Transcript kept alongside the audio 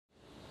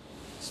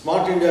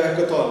Smart India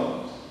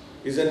Hackathon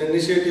is an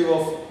initiative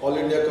of All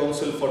India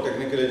Council for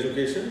Technical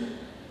Education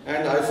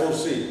and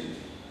I4C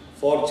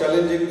for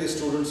challenging the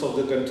students of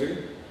the country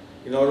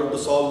in order to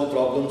solve the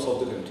problems of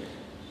the country.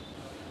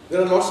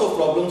 There are lots of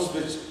problems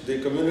which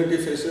the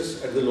community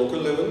faces at the local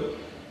level,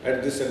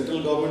 at the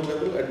central government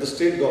level, at the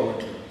state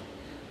government level.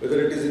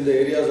 Whether it is in the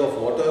areas of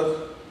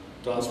water,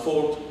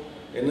 transport,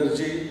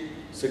 energy,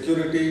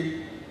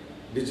 security,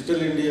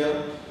 digital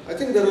India. I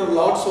think there are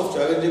lots of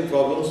challenging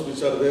problems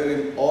which are there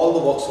in all the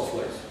walks of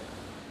life.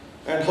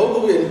 And how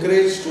do we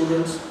encourage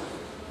students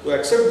to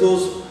accept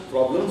those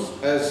problems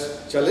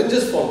as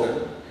challenges for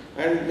them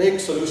and make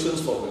solutions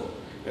for them?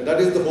 And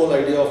that is the whole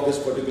idea of this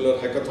particular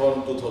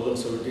Hackathon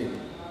 2017.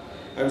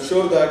 I am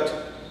sure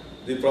that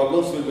the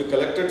problems will be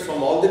collected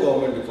from all the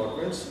government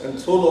departments and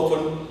thrown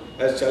open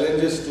as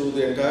challenges to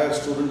the entire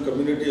student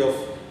community of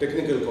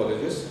technical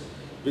colleges,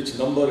 which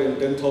number in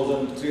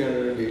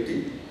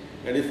 10,380.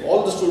 And if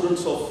all the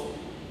students of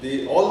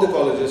all the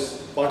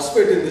colleges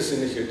participate in this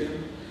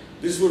initiative,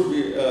 this would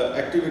be an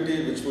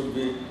activity which would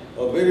be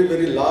a very,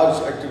 very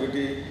large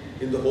activity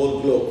in the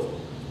whole globe.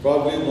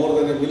 Probably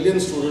more than 1 million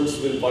students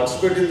will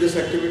participate in this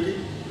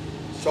activity.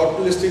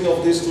 Shortlisting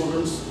of these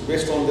students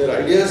based on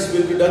their ideas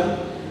will be done,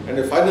 and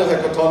a final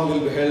hackathon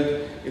will be held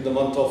in the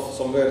month of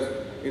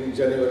somewhere in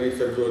January,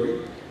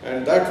 February.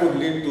 And that would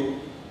lead to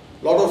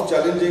a lot of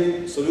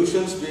challenging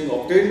solutions being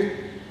obtained,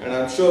 and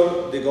I'm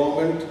sure the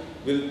government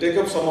will take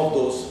up some of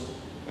those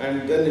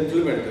and then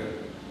implement them.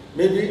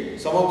 Maybe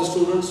some of the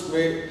students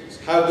may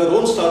have their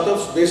own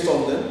startups based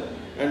on them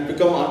and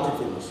become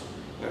entrepreneurs.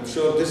 I'm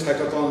sure this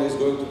hackathon is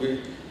going to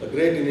be a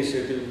great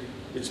initiative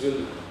which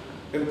will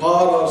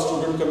empower our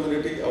student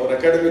community, our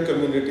academic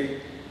community,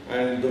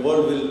 and the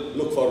world will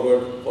look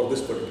forward for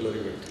this particular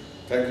event.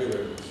 Thank you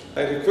very much.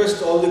 I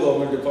request all the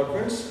government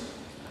departments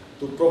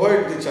to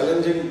provide the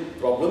challenging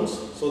problems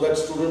so that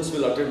students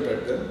will attempt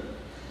at them.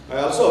 I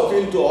also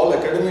appeal to all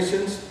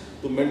academicians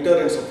to mentor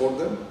and support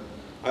them.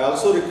 I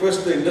also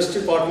request the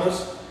industry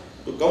partners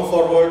to come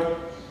forward,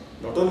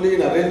 not only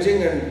in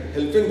arranging and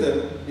helping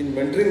them, in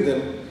mentoring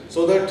them,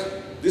 so that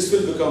this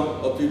will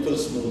become a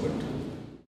people's movement.